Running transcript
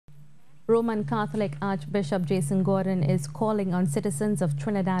Roman Catholic Archbishop Jason Gordon is calling on citizens of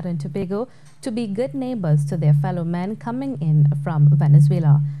Trinidad and Tobago to be good neighbors to their fellow men coming in from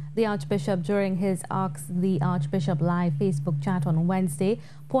Venezuela. The Archbishop, during his Ask the Archbishop live Facebook chat on Wednesday,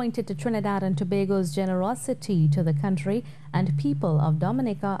 pointed to Trinidad and Tobago's generosity to the country and people of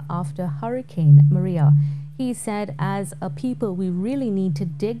Dominica after Hurricane Maria. He said, as a people, we really need to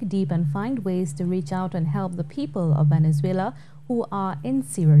dig deep and find ways to reach out and help the people of Venezuela who are in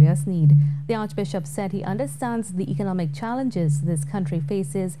serious need. The Archbishop said he understands the economic challenges this country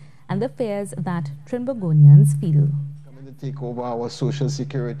faces and the fears that Trinbagonians feel. Coming to take over our social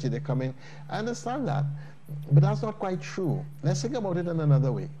security, they're coming. I understand that, but that's not quite true. Let's think about it in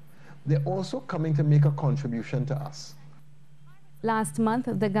another way. They're also coming to make a contribution to us. Last month,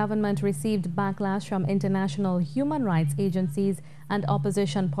 the government received backlash from international human rights agencies and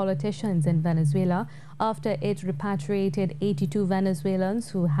opposition politicians in Venezuela after it repatriated 82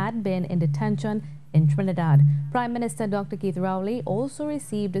 Venezuelans who had been in detention in Trinidad. Prime Minister Dr. Keith Rowley also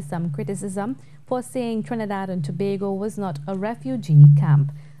received some criticism for saying Trinidad and Tobago was not a refugee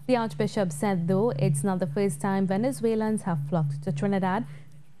camp. The Archbishop said, though, it's not the first time Venezuelans have flocked to Trinidad,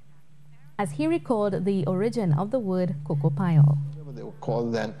 as he recalled the origin of the word cocoa pile. They were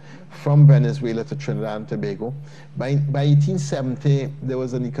called then from Venezuela to Trinidad and Tobago. By 1870, there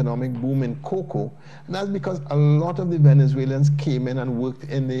was an economic boom in cocoa, and that's because a lot of the Venezuelans came in and worked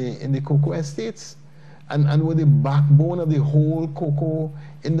in the cocoa estates, and were the backbone of the whole cocoa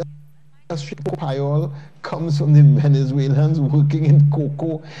industry. Cocoa pile comes from the Venezuelans working in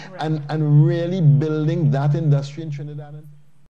cocoa and really building that industry in Trinidad and Tobago.